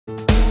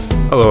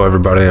Hello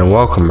everybody and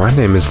welcome. My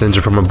name is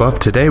Ninja from Above.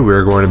 Today we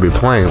are going to be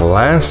playing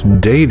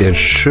Last Date at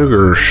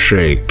Sugar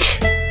Shake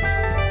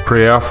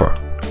Pre-Alpha.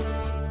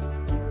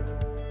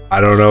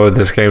 I don't know what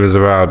this game is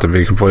about, to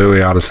be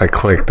completely honest. I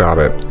clicked on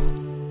it.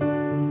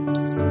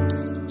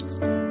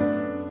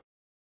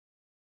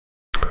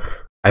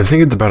 I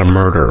think it's about a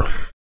murder.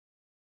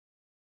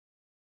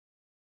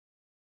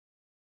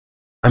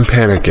 I'm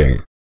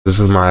panicking. This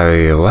is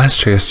my last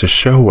chance to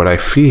show what I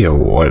feel.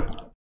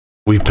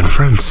 We've been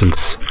friends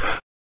since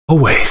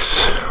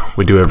always.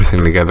 We do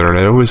everything together, and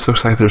it always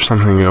looks like there's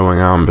something going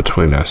on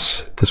between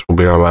us. This will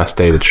be our last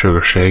date at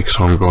Sugar Shake,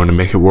 so I'm going to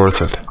make it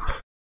worth it.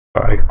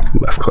 Alright,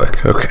 left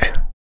click. Okay.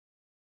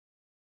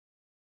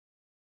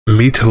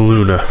 Meet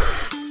Luna.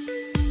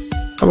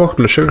 Hi,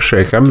 welcome to Sugar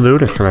Shake. I'm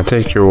Luna. Can I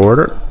take your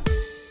order?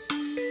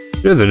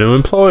 You're the new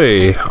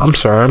employee. I'm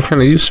sorry, I'm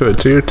kind of used to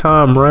it. So you're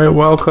Tom, right?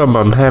 Welcome.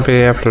 I'm happy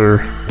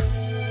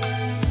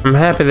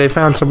they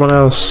found someone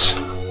else.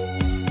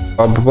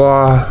 Blah, blah,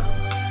 blah.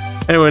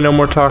 Anyway, no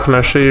more talking.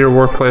 I'll show you your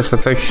workplace. I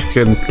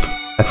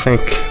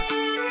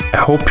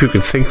hope you can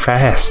think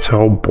fast.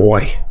 Oh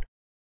boy.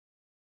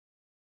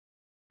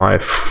 My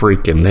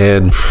freaking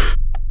head.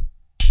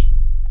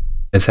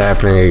 It's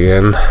happening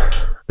again.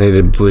 I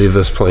need to leave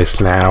this place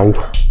now.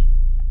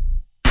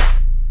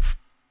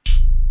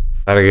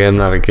 Not again,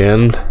 not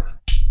again.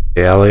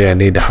 Ellie, I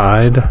need to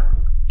hide.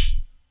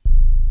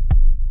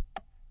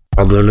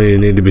 Luna, you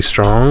need to be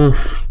strong.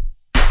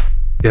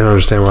 You don't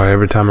understand why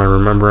every time I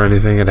remember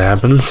anything, it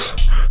happens.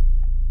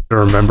 To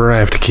remember, I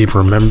have to keep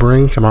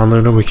remembering. Come on,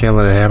 Luna, we can't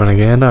let it happen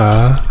again.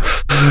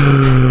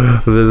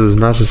 This is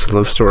not just a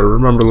love story.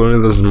 Remember, Luna,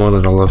 this is more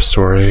than a love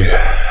story.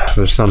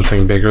 There's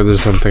something bigger.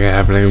 There's something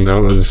happening.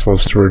 Don't let this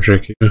love story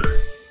trick you.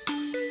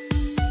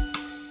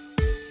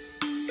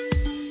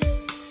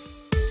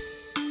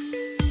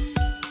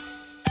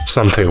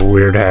 Something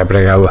weird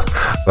happening. I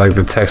like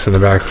the text in the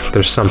back.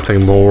 There's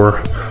something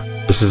more.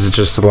 This is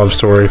just a love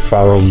story.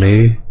 Follow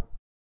me.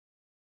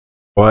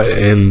 What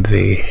in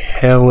the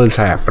hell is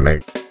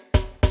happening?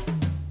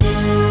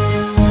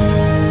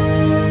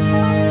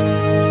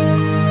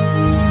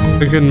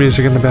 The good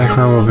music in the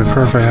background will be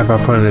perfect. How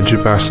about putting the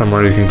jukebox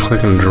somewhere you can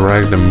click and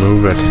drag to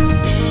move it?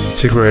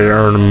 Secret way to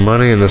earn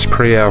money in this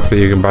pre-alpha.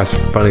 You can buy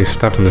some funny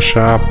stuff in the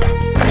shop.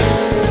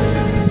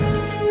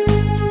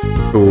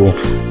 Cool.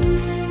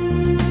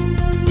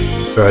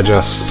 Do I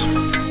just...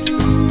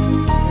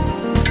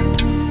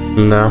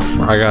 No,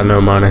 I got no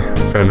money.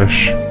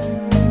 Finish.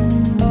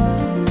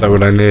 Is that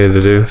what I needed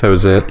to do? That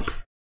was it.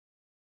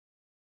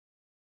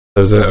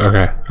 That was it?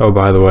 Okay. Oh,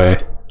 by the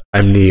way,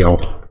 I'm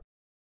Neil.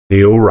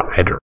 Neil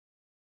Ryder.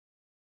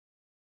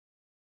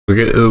 We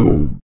get...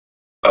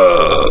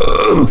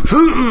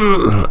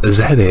 is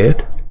that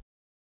it?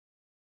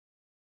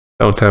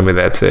 Don't tell me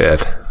that's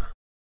it.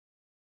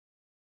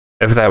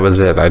 If that was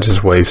it, I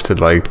just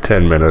wasted like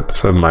 10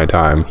 minutes of my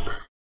time.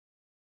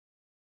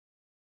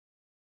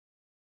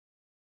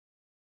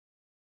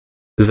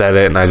 Is that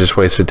it? And I just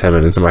wasted 10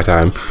 minutes of my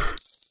time.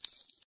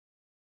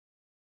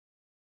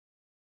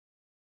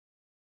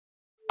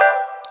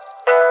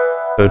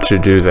 Don't you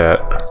do that.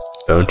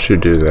 Don't you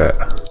do that.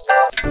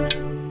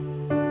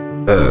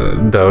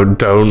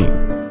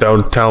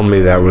 Don't tell me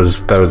that was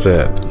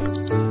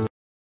it.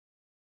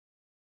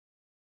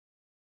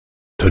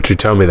 Don't you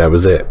tell me that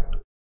was it.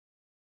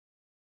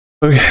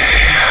 Okay.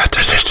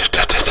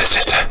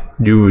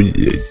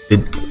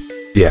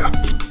 Yeah.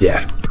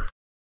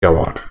 Go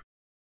on.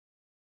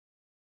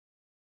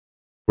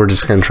 We're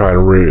just gonna try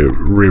and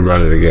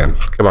rerun it again.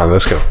 Come on,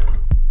 let's go.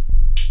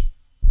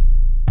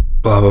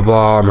 Blah blah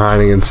blah. I'm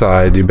hiding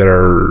inside. You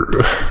better.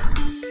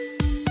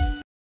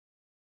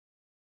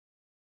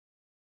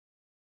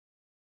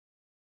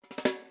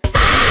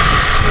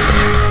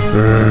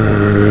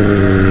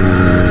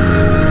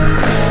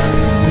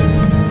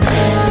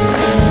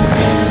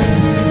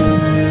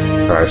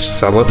 Should I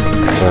sell it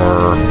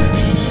or?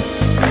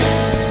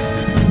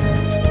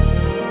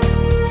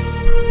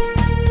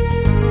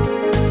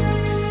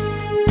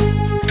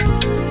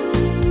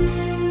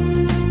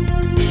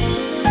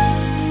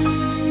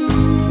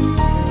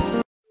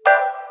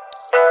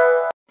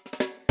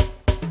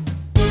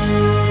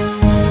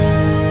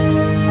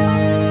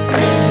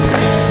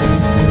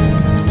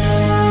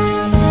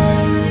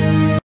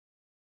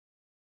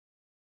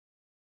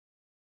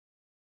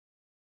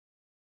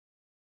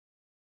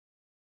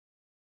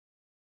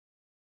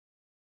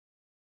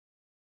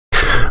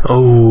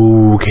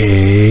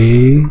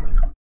 Okay.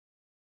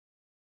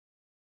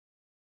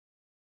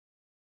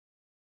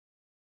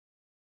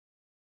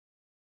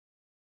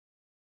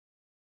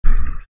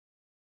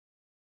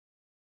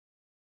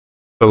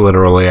 But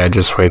literally, I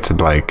just wasted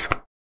like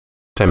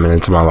 10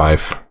 minutes of my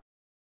life.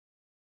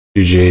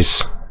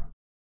 GG's.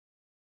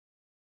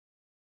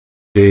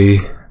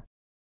 Okay.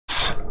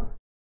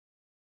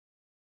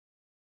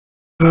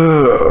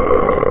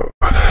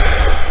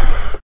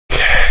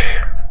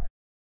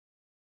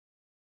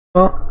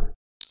 Well,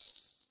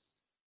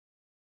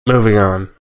 moving on.